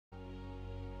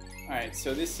Alright,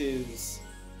 so this is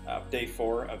day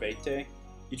 4 of 8 day.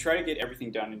 You try to get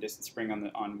everything done in Distant Spring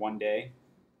on one day.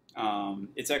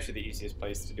 It's actually the easiest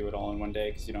place to do it all in one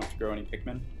day because you don't have to grow any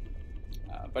Pikmin.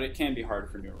 But it can be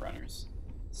hard for newer runners.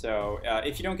 So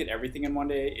if you don't get everything in one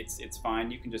day, it's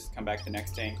fine. You can just come back the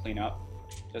next day and clean up.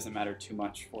 It doesn't matter too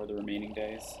much for the remaining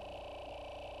days.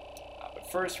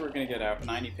 But first we're going to get out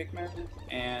 90 Pikmin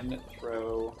and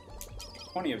throw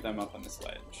 20 of them up on this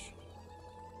ledge.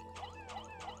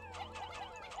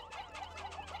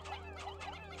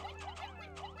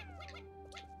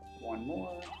 One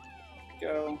more,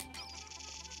 go,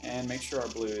 and make sure our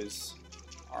blues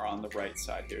are on the right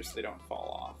side here so they don't fall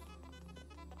off.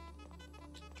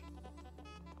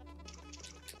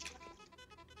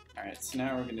 Alright, so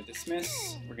now we're going to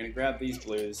dismiss, we're going to grab these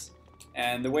blues,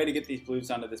 and the way to get these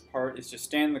blues onto this part is just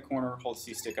stand in the corner, hold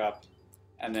C-stick up,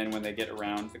 and then when they get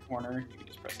around the corner, you can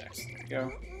just press X. There we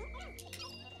go.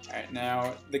 Alright,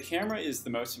 now the camera is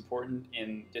the most important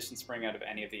in Distant Spring out of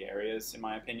any of the areas, in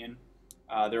my opinion.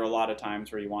 There are a lot of times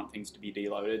where you want things to be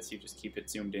deloaded, so you just keep it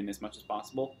zoomed in as much as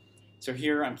possible. So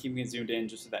here I'm keeping it zoomed in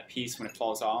just so that piece, when it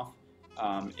falls off,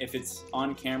 if it's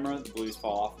on camera, the blues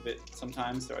fall off of it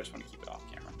sometimes, so I just want to keep it off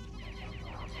camera.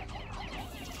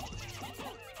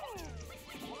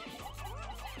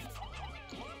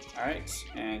 Alright,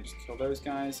 and just kill those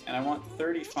guys. And I want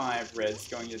 35 reds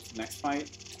going into the next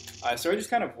fight. So I just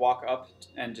kind of walk up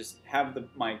and just have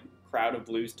my crowd of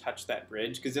blues touch that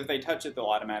bridge, because if they touch it, they'll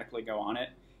automatically go on it.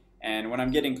 And when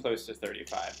I'm getting close to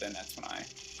 35, then that's when I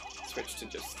switch to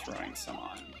just throwing some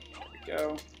on. There we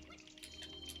go.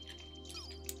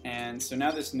 And so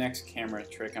now this next camera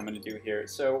trick I'm going to do here.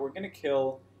 So we're going to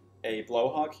kill a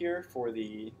blowhog here for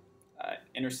the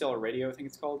interstellar radio, I think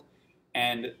it's called.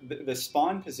 And the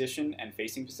spawn position and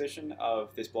facing position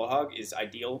of this blowhog is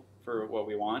ideal for what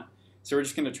we want. So we're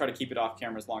just going to try to keep it off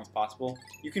camera as long as possible.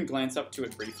 You can glance up to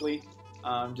it briefly,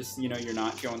 just so you know you're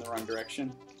not going the wrong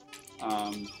direction.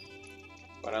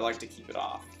 But I like to keep it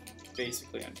off,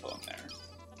 basically until I'm there.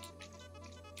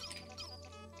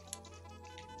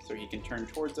 So he can turn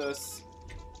towards us.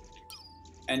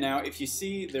 And now if you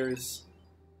see there's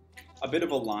a bit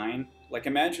of a line, like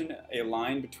imagine a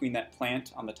line between that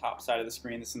plant on the top side of the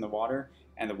screen that's in the water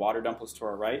and the water dump is to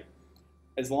our right.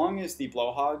 As long as the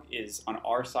blowhog is on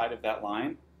our side of that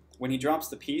line, when he drops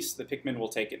the piece, the Pikmin will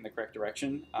take it in the correct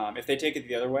direction. If they take it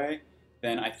the other way,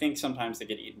 then I think sometimes they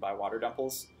get eaten by water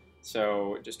dumples.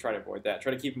 So just try to avoid that.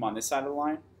 Try to keep them on this side of the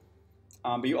line.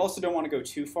 But you also don't want to go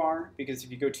too far, because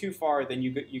if you go too far, then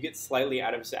you get slightly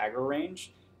out of his aggro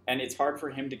range, and it's hard for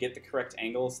him to get the correct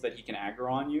angles that he can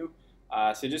aggro on you.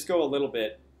 So just go a little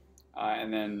bit,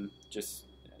 and then just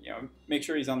make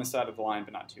sure he's on the side of the line,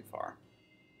 but not too far.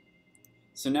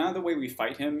 So now the way we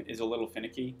fight him is a little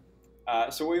finicky.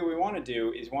 So what we want to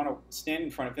do is we want to stand in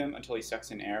front of him until he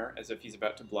sucks in air, as if he's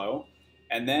about to blow.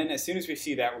 And then as soon as we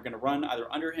see that, we're going to run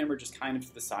either under him or just kind of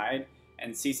to the side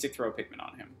and C-stick throw Pikmin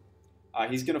on him.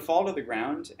 He's going to fall to the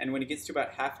ground, and when he gets to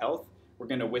about half health, we're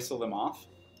going to whistle them off.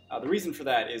 The reason for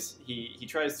that is he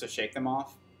tries to shake them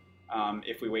off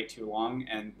if we wait too long,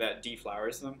 and that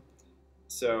deflowers them.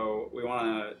 So we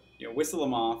want to whistle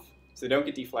them off so they don't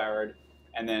get deflowered.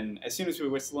 And then as soon as we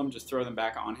whistle them, just throw them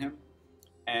back on him.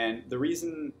 And the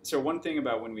reason, so one thing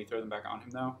about when we throw them back on him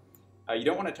though, you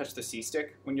don't want to touch the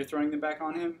C-stick when you're throwing them back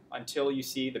on him until you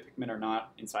see the Pikmin are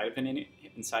not inside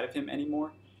of him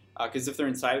anymore. Because if they're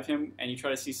inside of him and you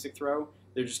try to C-stick throw,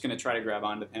 they're just going to try to grab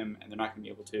onto him and they're not going to be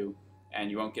able to, and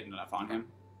you won't get enough on him.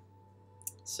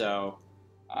 So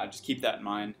just keep that in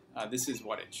mind. This is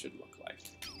what it should look like.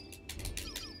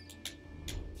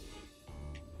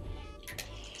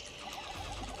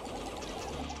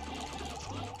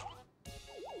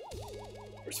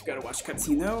 First, we've got to watch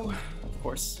cutscene though, of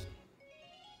course.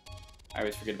 I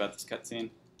always forget about this cutscene.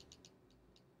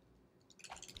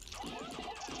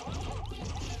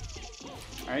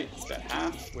 Alright, it's about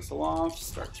half. Whistle off,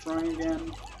 start throwing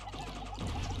again.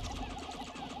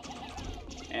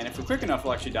 And if we're quick enough,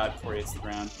 we'll actually die before he hits the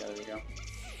ground. Yeah, there we go.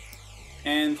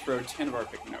 And throw 10 of our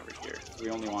Pikmin over here. We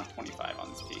only want 25 on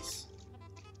this piece.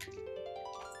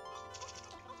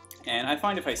 And I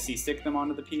find if I C-stick them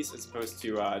onto the piece as opposed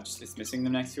to just dismissing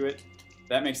them next to it,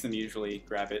 that makes them usually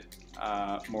grab it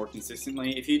more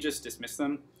consistently. If you just dismiss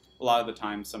them, a lot of the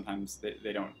time, sometimes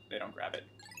they don't grab it.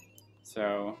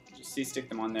 So just C-stick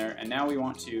them on there, and now we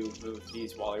want to move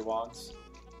these Wallywogs.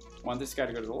 I want this guy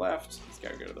to go to the left, this guy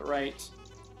to go to the right,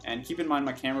 and keep in mind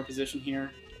my camera position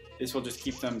here. This will just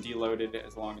keep them deloaded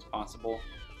as long as possible.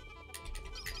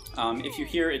 If you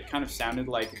hear, it kind of sounded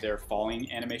like their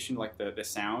falling animation, like the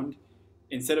sound.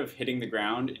 Instead of hitting the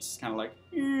ground, it's just kind of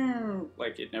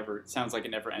like it sounds like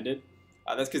it never ended.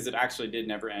 That's because it actually did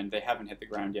never end. They haven't hit the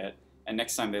ground yet, and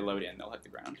next time they load in, they'll hit the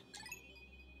ground.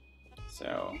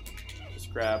 So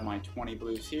just grab my 20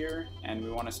 blues here, and we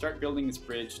want to start building this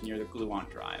bridge near the gluon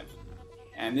drive.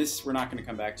 And this we're not going to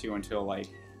come back to until like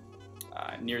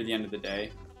near the end of the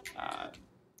day.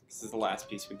 This is the last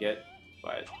piece we get,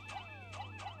 but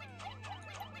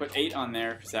put 8 on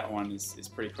there because that one is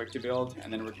pretty quick to build,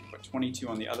 and then we're going to put 22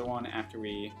 on the other one after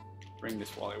we bring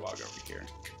this Wollywog over here.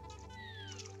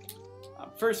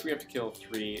 First, we have to kill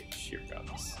 3 shear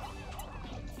gubs.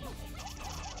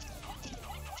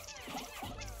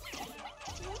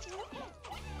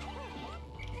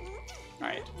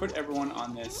 Alright, put everyone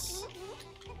on this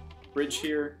bridge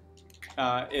here.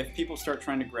 If people start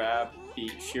trying to grab the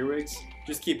shearwigs,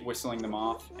 just keep whistling them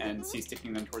off and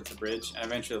C-sticking them towards the bridge, and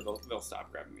eventually they'll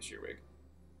stop grabbing the shearwig.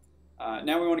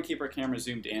 Now we want to keep our camera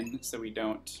zoomed in so we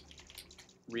don't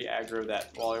re-aggro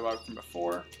that Wollywog from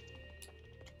before.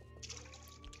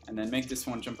 And then make this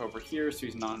one jump over here so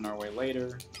he's not in our way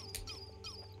later.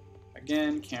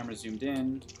 Again, camera zoomed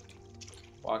in.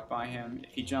 Walk by him.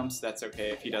 If he jumps, that's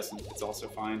okay. If he doesn't, it's also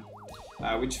fine.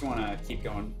 We just want to keep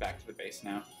going back to the base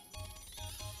now.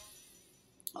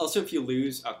 Also, if you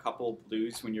lose a couple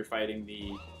blues when you're fighting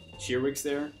the shearwigs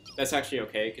there, that's actually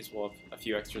okay because we'll have a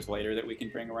few extras later that we can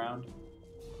bring around.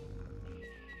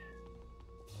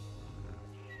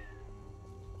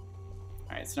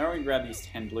 Alright, so now we're going to grab these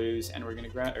 10 blues, and we're going to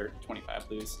grab, or 25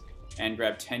 blues, and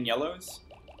grab 10 yellows.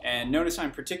 And notice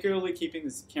I'm particularly keeping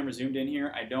this camera zoomed in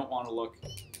here. I don't want to look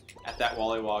at that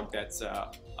Wollywog that's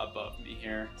above me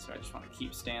here, so I just want to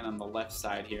keep staying on the left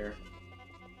side here.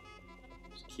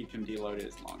 Just keep him deloaded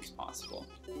as long as possible.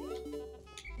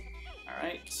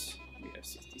 Alright, we have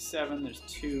 67, there's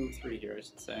 3 here I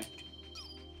should say.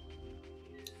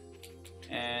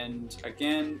 And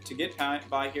again, to get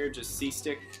by here, just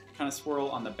C-stick, kind of swirl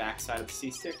on the back side of the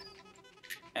C-stick,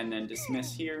 and then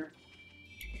dismiss here.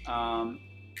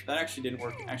 That actually didn't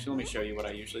work. Actually, let me show you what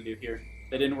I usually do here.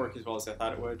 That didn't work as well as I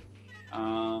thought it would.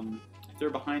 If they're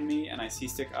behind me and I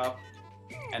C-stick up,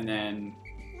 and then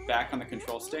back on the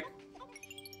control stick,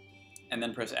 and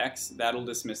then press X, that'll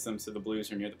dismiss them so the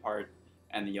blues are near the part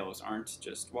and the yellows aren't.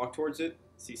 Just walk towards it,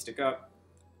 C-stick up,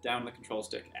 down the control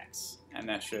stick, X, and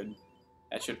that should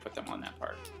put them on that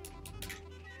part.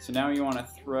 So now you want to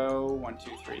throw 1,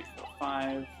 2, 3, 4,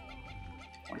 5, 1, 2,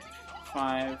 3, 4,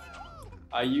 5.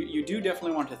 You do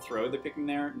definitely want to throw the Pikmin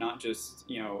there, not just,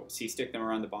 you know, C-stick them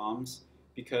around the bombs,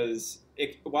 because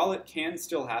while it can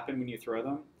still happen when you throw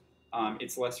them,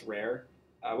 it's less rare.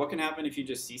 What can happen if you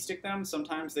just C-stick them?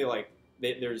 Sometimes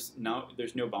there's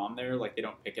no bomb there, like they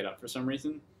don't pick it up for some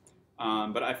reason.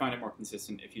 But I find it more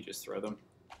consistent if you just throw them.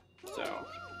 So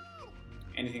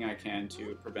anything I can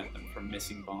to prevent them from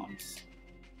missing bombs.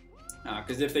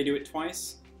 Because if they do it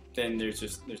twice, then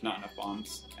there's not enough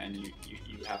bombs, and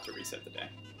you have to reset the day.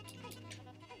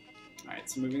 Alright,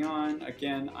 so moving on.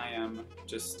 Again, I am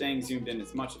just staying zoomed in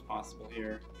as much as possible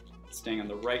here. Staying on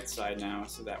the right side now,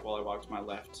 so that Wollywog to my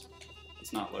left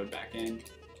does not load back in.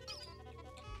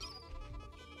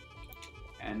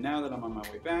 And now that I'm on my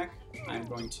way back, I'm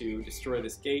going to destroy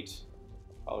this gate.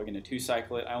 Probably going to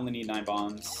 2-cycle it. I only need 9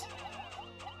 bombs.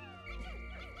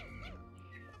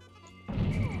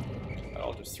 But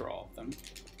I'll just throw all of them.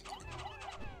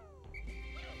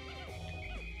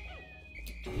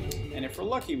 And if we're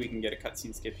lucky, we can get a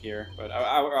cutscene skip here, but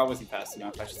I wasn't fast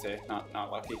enough, I should say,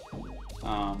 not lucky.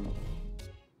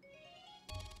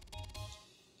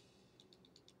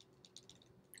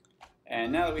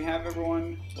 And now that we have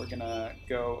everyone, we're gonna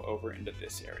go over into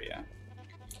this area.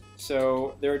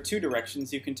 So there are 2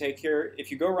 directions you can take here.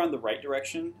 If you go around the right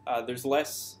direction, there's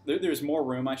more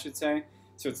room, I should say,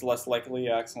 so it's less likely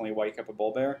you accidentally wake up a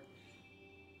bull bear.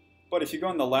 But if you go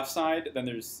on the left side, then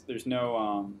there's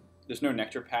no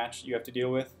nectar patch you have to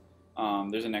deal with.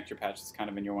 There's a nectar patch that's kind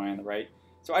of in your way on the right.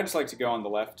 So I just like to go on the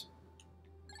left.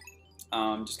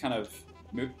 Just kind of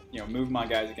move my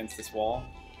guys against this wall,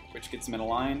 which gets them in a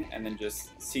line, and then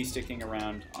just C-sticking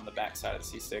around on the back side of the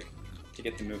C-stick to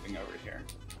get them moving over here.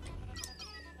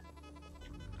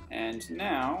 And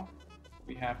now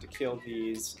we have to kill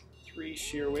these 3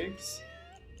 shearwigs.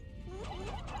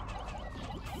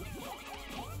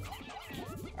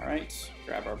 Alright,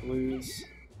 grab our blues.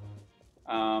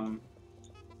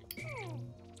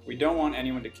 We don't want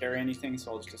anyone to carry anything,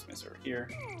 so I'll just dismiss over here.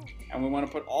 And we want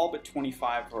to put all but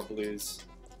 25 of our blues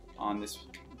on this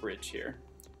bridge here.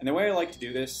 And the way I like to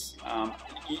do this,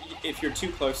 if you're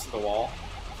too close to the wall,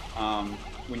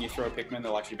 when you throw a Pikmin,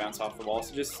 they'll actually bounce off the wall,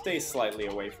 so just stay slightly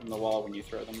away from the wall when you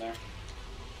throw them there.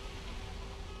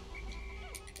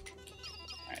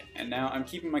 Alright, And now I'm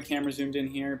keeping my camera zoomed in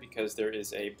here because there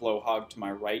is a blowhog to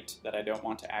my right that I don't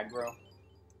want to aggro.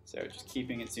 So just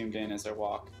keeping it zoomed in as I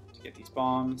walk to get these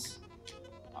bombs.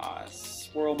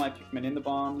 Swirl my Pikmin in the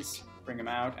bombs, bring them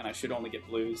out, and I should only get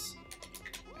blues.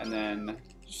 And then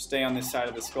just stay on this side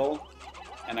of the skull,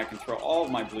 and I can throw all of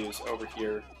my blues over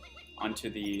here onto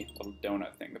the little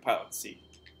donut thing, the pilot seat.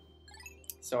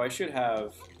 So I should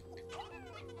have,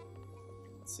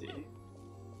 let's see,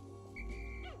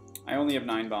 I only have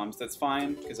 9 bombs. That's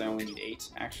fine, because I only need 8,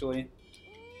 actually.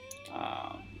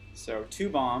 So 2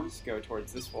 bombs go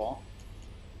towards this wall.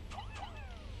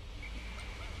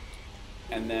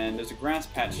 And then there's a grass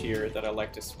patch here that I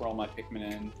like to swirl my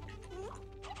Pikmin in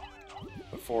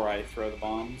before I throw the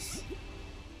bombs.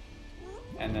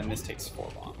 And then this takes 4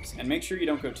 bombs. And make sure you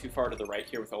don't go too far to the right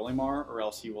here with Olimar, or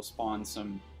else you will spawn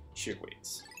some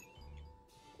shivweeds.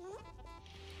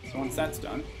 So once that's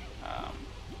done,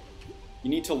 you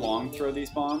need to long throw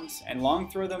these bombs, and long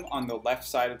throw them on the left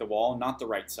side of the wall, not the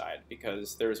right side,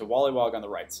 because there's a Wollywog on the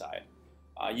right side.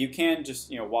 You can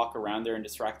just walk around there and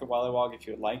distract the Wollywog if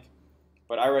you would like,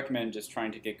 but I recommend just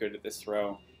trying to get good at this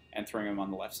throw and throwing them on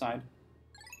the left side.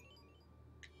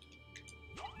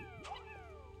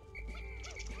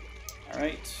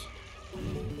 Alright,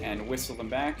 and whistle them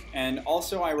back. And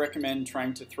also I recommend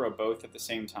trying to throw both at the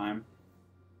same time,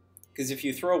 because if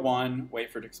you throw one,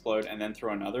 wait for it to explode, and then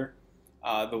throw another,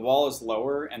 the wall is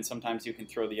lower, and sometimes you can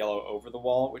throw the yellow over the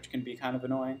wall, which can be kind of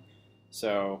annoying.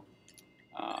 So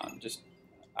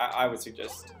I would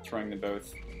suggest throwing them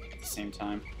both at the same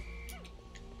time.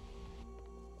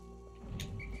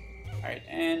 Alright,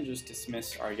 and just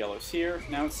dismiss our yellows here.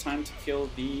 Now it's time to kill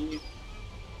the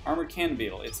Armored Cannon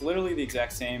Beetle. It's literally the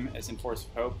exact same as in Force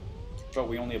of Hope, but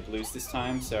we only have blues this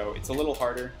time, so it's a little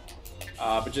harder.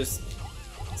 But just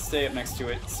stay up next to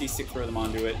it, C-stick throw them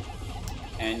onto it,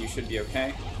 and you should be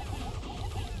okay.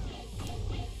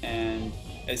 And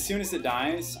as soon as it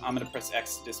dies, I'm going to press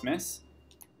X to dismiss.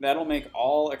 That'll make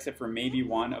all, except for maybe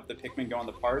one, of the Pikmin go on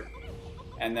the part.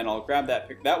 And then I'll grab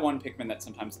that one Pikmin that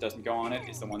sometimes doesn't go on it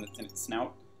is the one that's in its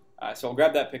snout. So I'll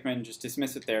grab that Pikmin, just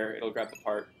dismiss it there, it'll grab the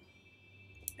part,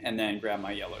 and then grab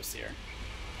my yellows here.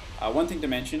 One thing to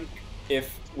mention,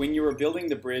 when you were building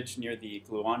the bridge near the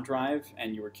Gluon Drive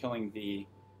and you were killing the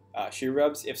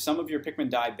Sheargrubs, if some of your Pikmin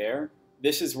died there,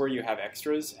 this is where you have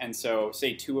extras, and so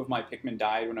say 2 of my Pikmin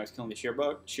died when I was killing the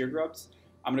Sheargrubs,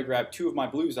 I'm going to grab 2 of my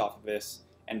blues off of this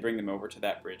and bring them over to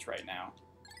that bridge right now.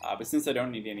 But since I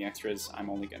don't need any extras, I'm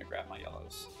only going to grab my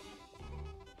yellows.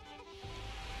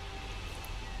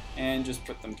 And just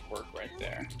put them to work right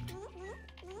there.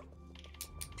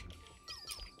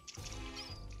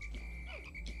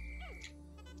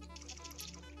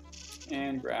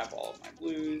 And grab all of my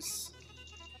blues.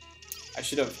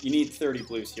 You need 30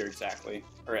 blues here exactly,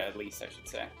 or at least I should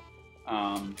say.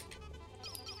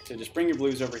 So just bring your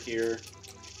blues over here,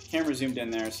 camera zoomed in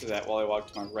there so that Wollywog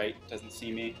to my right doesn't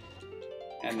see me,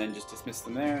 and then just dismiss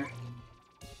them there.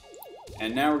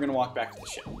 And now we're going to walk back to the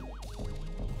ship.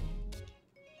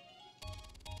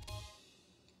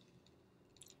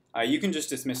 You can just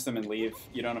dismiss them and leave.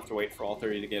 You don't have to wait for all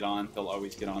 30 to get on. They'll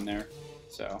always get on there.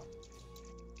 So,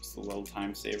 just a little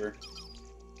time saver.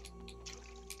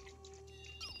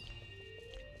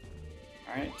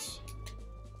 Alright.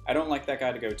 I don't like that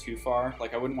guy to go too far.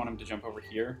 Like, I wouldn't want him to jump over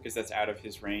here, because that's out of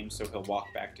his range, so he'll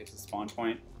walk back to his spawn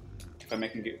point if I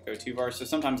make him go too far. So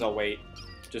sometimes I'll wait,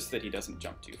 just so that he doesn't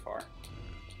jump too far.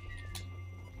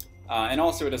 And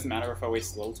also, it doesn't matter if I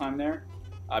waste a little time there,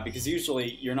 because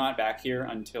usually you're not back here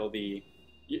until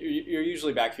you're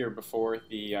usually back here before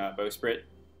the bowsprit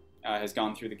has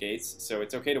gone through the gates. So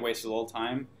it's okay to waste a little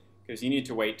time, because you need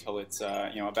to wait till it's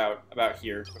about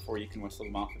here before you can whistle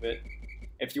them off of it.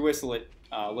 If you whistle it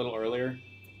a little earlier,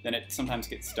 then it sometimes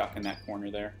gets stuck in that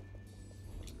corner there.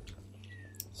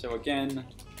 So again,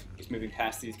 just moving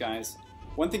past these guys.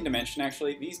 One thing to mention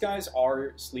actually, these guys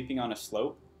are sleeping on a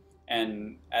slope,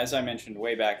 and as I mentioned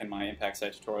way back in my Impact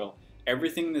Site tutorial,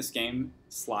 everything in this game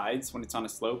slides when it's on a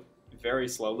slope very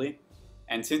slowly,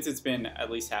 and since it's been at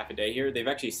least half a day here, they've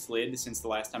actually slid since the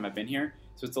last time I've been here,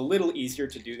 so it's a little easier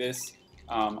to do this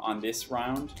on this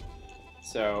round.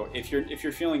 So if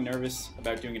you're feeling nervous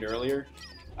about doing it earlier,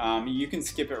 you can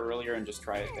skip it earlier and just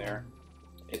try it there.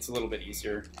 It's a little bit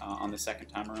easier on the second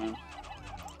time around.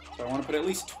 So I want to put at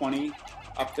least 20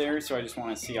 up there, so I just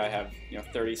want to see I have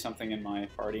 30 something in my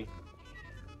party.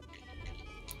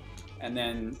 And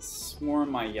then swarm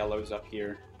my yellows up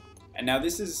here. And now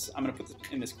this is, I'm going to put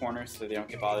this in this corner so they don't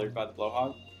get bothered by the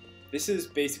blowhog. This is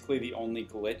basically the only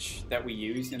glitch that we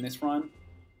use in this run.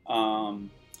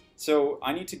 So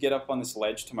I need to get up on this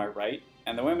ledge to my right,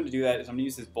 and the way I'm going to do that is I'm going to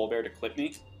use this bull bear to clip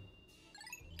me.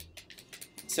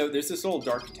 So there's this little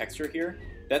dark texture here.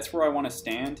 That's where I want to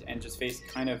stand and just face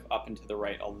kind of up and to the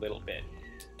right a little bit.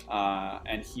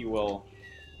 And he will,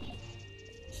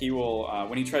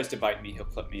 when he tries to bite me, he'll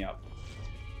clip me up.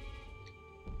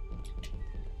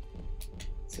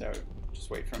 So just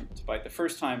wait for him to bite. The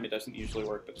first time it doesn't usually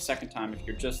work, but the second time, if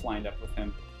you're just lined up with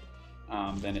him,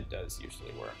 then it does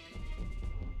usually work.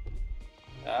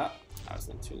 I was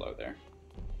a little too low there.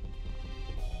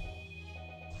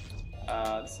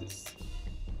 This is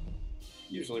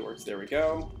usually works. There we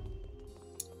go.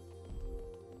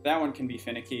 That one can be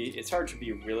finicky. It's hard to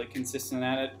be really consistent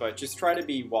at it, but just try to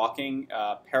be walking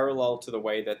parallel to the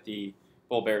way that the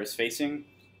bull bear is facing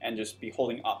and just be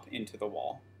holding up into the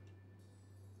wall.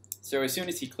 So as soon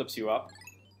as he clips you up,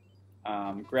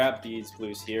 grab these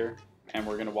blues here, and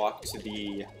we're going to walk to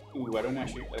the, I don't know,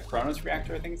 the Chronos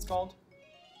reactor, I think it's called.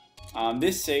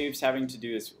 This saves having to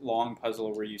do this long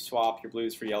puzzle where you swap your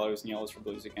blues for yellows and yellows for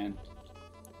blues again.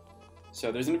 So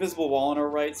there's an invisible wall on our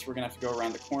right, so we're going to have to go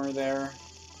around the corner there,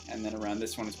 and then around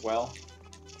this one as well.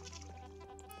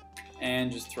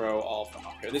 And just throw all of them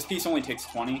up here. This piece only takes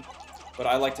 20, but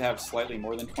I like to have slightly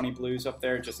more than 20 blues up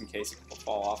there, just in case it will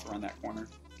fall off around that corner.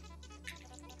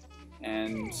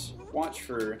 And watch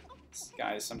for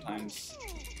guys sometimes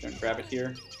don't grab it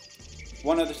here.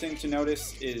 One other thing to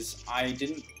notice is I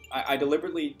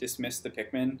deliberately dismissed the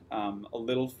Pikmin a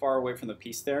little far away from the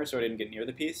piece there, so I didn't get near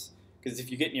the piece. Because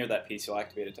if you get near that piece, you'll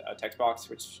activate a text box,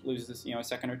 which loses, a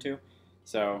second or two.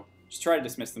 So just try to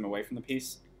dismiss them away from the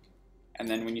piece. And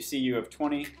then when you see you have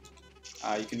 20,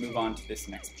 you can move on to this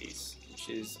next piece, which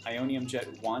is Ionium Jet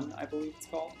 1, I believe it's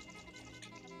called.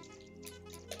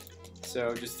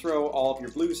 So just throw all of your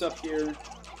blues up here.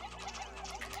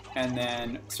 And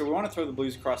then, so we want to throw the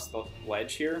blues across the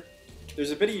ledge here. There's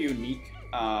a bit of a unique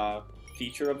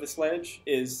feature of this ledge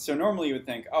is, so normally you would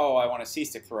think, oh, I want a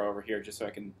C-stick throw over here just so I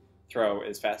can throw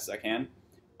as fast as I can.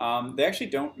 They actually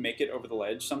don't make it over the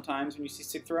ledge sometimes when you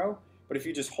C-stick throw, but if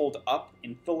you just hold up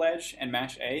into the ledge and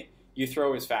mash A, you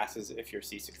throw as fast as if you're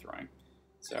C-stick throwing.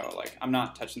 So like, I'm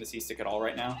not touching the C-stick at all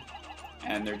right now,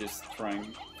 and they're just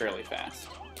throwing fairly fast.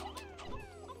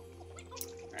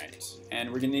 Alright,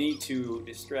 and we're going to need to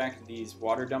distract these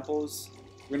water dumples.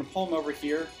 We're going to pull them over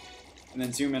here, and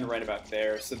then zoom in right about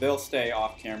there, so they'll stay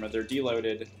off camera. They're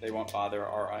deloaded, they won't bother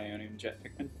our Ionium Jet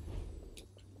Pikmin.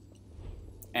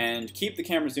 And keep the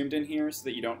camera zoomed in here so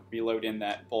that you don't reload in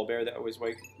that bull bear that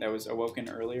was awoken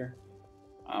earlier.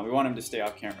 We want him to stay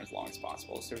off camera as long as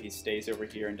possible, so he stays over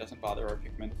here and doesn't bother our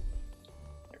Pikmin.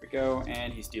 There we go,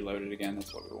 and he's deloaded again,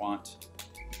 that's what we want.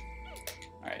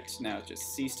 Alright, now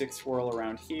just C-stick swirl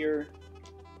around here.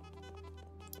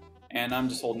 And I'm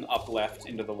just holding up left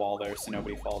into the wall there so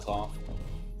nobody falls off.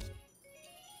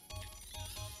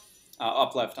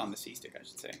 Up left on the C-stick, I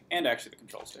should say. And actually the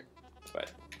control stick.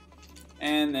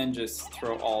 And then just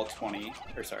throw all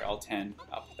 10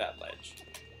 up that ledge.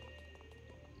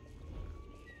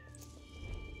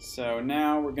 So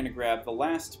now we're going to grab the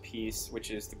last piece, which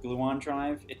is the gluon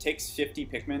drive. It takes 50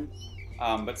 Pikmin,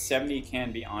 but 70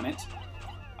 can be on it.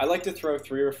 I like to throw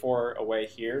 3 or 4 away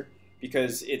here,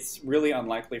 because it's really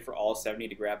unlikely for all 70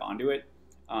 to grab onto it.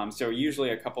 So usually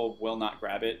a couple will not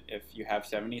grab it if you have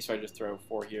 70, so I just throw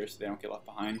 4 here so they don't get left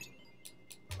behind.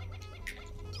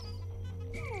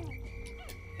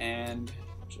 And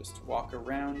just walk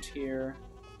around here.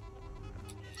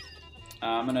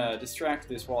 I'm going to distract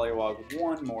this Wollywog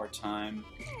one more time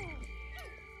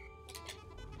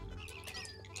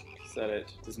so that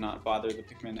it does not bother the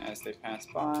Pikmin as they pass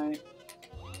by.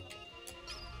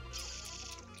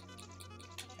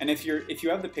 And if you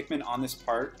have the Pikmin on this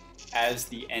part as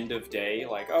the end of day,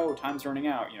 like, oh, time's running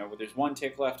out, there's 1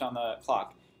 tick left on the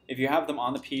clock. If you have them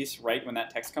on the piece right when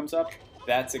that text comes up,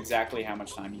 that's exactly how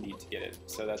much time you need to get it.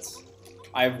 So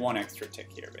I have 1 extra tick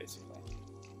here, basically.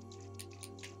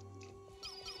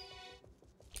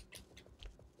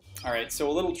 Alright, so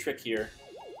a little trick here.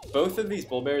 Both of these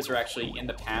bull bears are actually in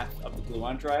the path of the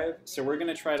gluon drive, so we're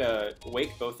going to try to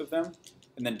wake both of them,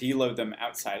 and then deload them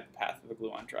outside the path of the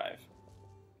gluon drive.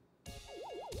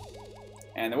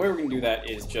 And the way we're going to do that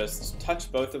is just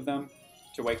touch both of them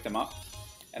to wake them up,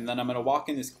 and then I'm going to walk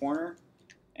in this corner,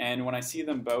 and when I see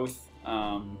them both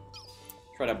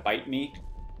try to bite me,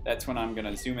 that's when I'm going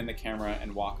to zoom in the camera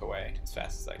and walk away as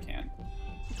fast as I can.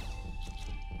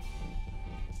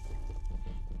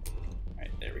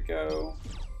 Alright, there we go.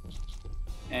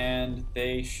 And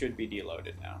they should be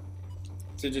deloaded now.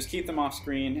 So just keep them off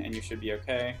screen and you should be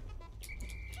okay.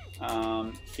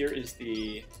 Here is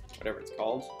the, whatever it's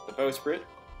called, the bowsprit.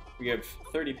 We have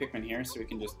 30 Pikmin here, so we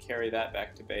can just carry that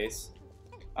back to base.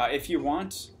 If you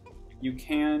want, you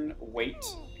can wait.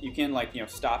 You can,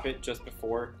 stop it just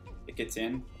before. it gets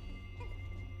in.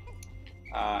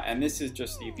 And this is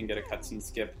just so you can get a cutscene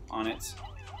skip on it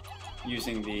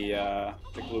using the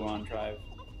glue-on drive.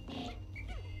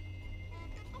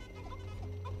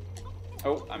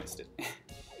 Oh, I missed it.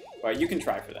 Well, you can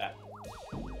try for that.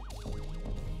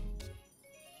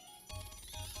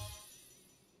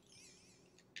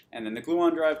 And then the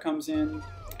glue-on drive comes in,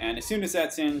 and as soon as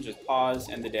that's in, just pause,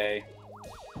 end the day.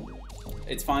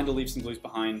 It's fine to leave some glues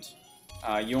behind.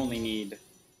 You only need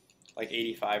like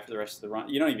 85 for the rest of the run.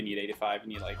 You don't even need 85. You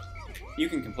need like, you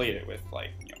can complete it with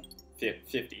like, you know,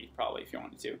 50 probably if you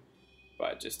wanted to.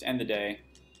 But just end the day,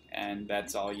 and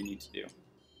that's all you need to do.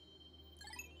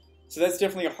 So that's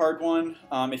definitely a hard one.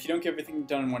 If you don't get everything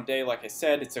done in one day, like I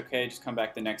said, it's okay. Just come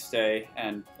back the next day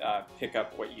and pick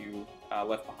up what you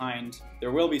left behind.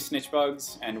 There will be snitch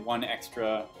bugs and one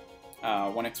extra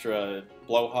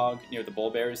blowhog near the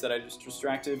bull bears that I just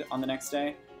distracted on the next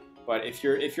day. But if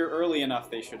you're early enough,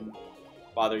 they shouldn't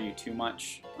bother you too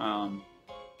much.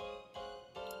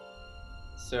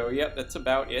 So yep, that's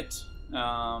about it.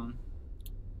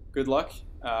 Good luck.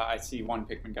 I see one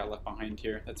Pikmin got left behind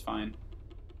here. That's fine.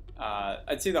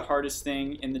 I'd say the hardest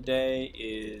thing in the day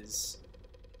is,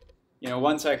 you know,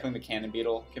 one, cycling the cannon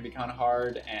beetle can be kind of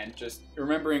hard, and just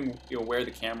remembering, you know, where the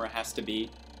camera has to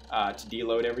be to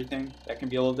deload everything. That can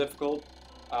be a little difficult,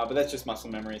 but that's just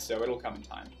muscle memory, so it'll come in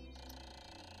time.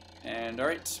 And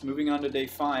alright, moving on to day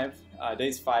 5.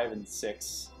 Days 5 and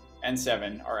 6 and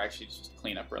 7 are actually just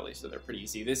cleanup really, so they're pretty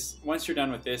easy. Once you're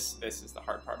done with this is the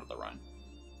hard part of the run.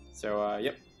 So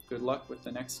yep, good luck with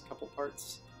the next couple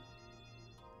parts.